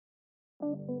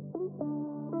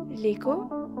L'écho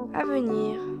à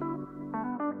venir.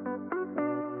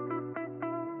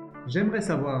 J'aimerais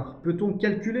savoir, peut-on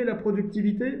calculer la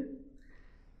productivité?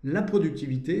 La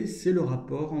productivité, c'est le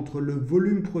rapport entre le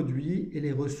volume produit et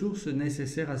les ressources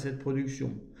nécessaires à cette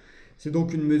production. C'est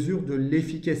donc une mesure de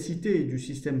l'efficacité du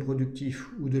système productif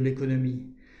ou de l'économie.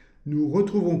 Nous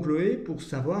retrouvons Chloé pour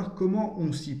savoir comment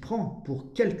on s'y prend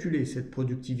pour calculer cette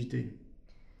productivité.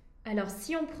 Alors,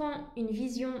 si on prend une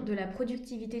vision de la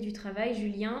productivité du travail,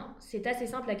 Julien, c'est assez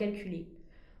simple à calculer.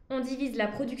 On divise la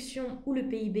production ou le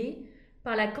PIB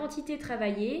par la quantité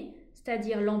travaillée,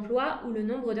 c'est-à-dire l'emploi ou le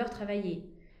nombre d'heures travaillées.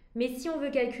 Mais si on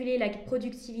veut calculer la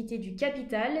productivité du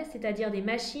capital, c'est-à-dire des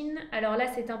machines, alors là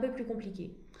c'est un peu plus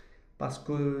compliqué. Parce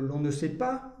que l'on ne sait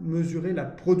pas mesurer la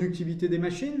productivité des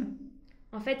machines?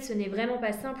 En fait, ce n'est vraiment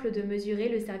pas simple de mesurer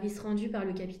le service rendu par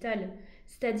le capital,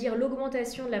 c'est-à-dire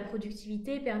l'augmentation de la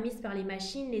productivité permise par les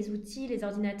machines, les outils, les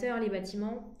ordinateurs, les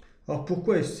bâtiments. Alors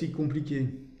pourquoi est-ce si compliqué?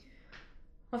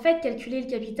 En fait, calculer le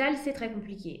capital, c'est très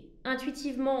compliqué.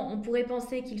 Intuitivement, on pourrait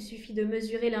penser qu'il suffit de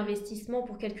mesurer l'investissement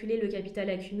pour calculer le capital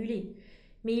accumulé.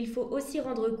 Mais il faut aussi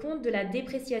rendre compte de la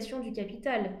dépréciation du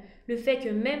capital, le fait que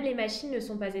même les machines ne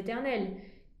sont pas éternelles,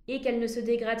 et qu'elles ne se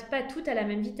dégradent pas toutes à la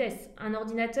même vitesse. Un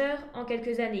ordinateur en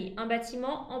quelques années, un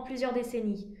bâtiment en plusieurs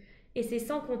décennies. Et c'est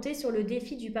sans compter sur le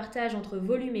défi du partage entre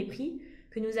volume et prix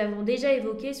que nous avons déjà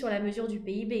évoqué sur la mesure du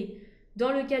PIB.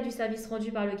 Dans le cas du service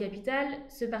rendu par le capital,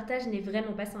 ce partage n'est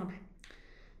vraiment pas simple.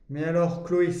 Mais alors,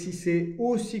 Chloé, si c'est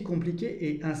aussi compliqué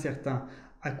et incertain,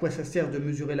 à quoi ça sert de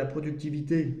mesurer la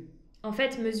productivité? En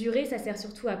fait, mesurer, ça sert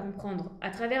surtout à comprendre. À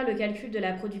travers le calcul de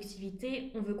la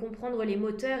productivité, on veut comprendre les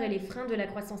moteurs et les freins de la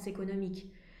croissance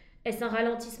économique. Est-ce un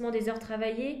ralentissement des heures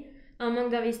travaillées, un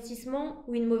manque d'investissement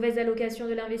ou une mauvaise allocation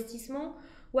de l'investissement,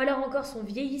 ou alors encore son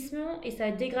vieillissement et sa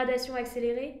dégradation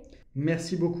accélérée?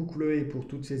 Merci beaucoup, Chloé, pour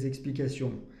toutes ces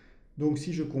explications. Donc,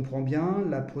 si je comprends bien,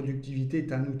 la productivité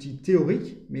est un outil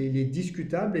théorique, mais il est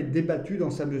discutable et débattu dans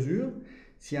sa mesure.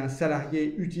 Si un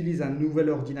salarié utilise un nouvel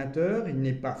ordinateur, il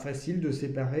n'est pas facile de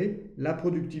séparer la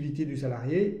productivité du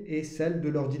salarié et celle de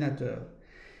l'ordinateur.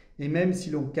 Et même si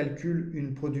l'on calcule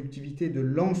une productivité de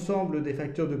l'ensemble des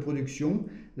facteurs de production,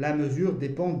 la mesure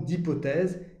dépend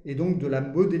d'hypothèses et donc de la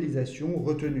modélisation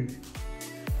retenue.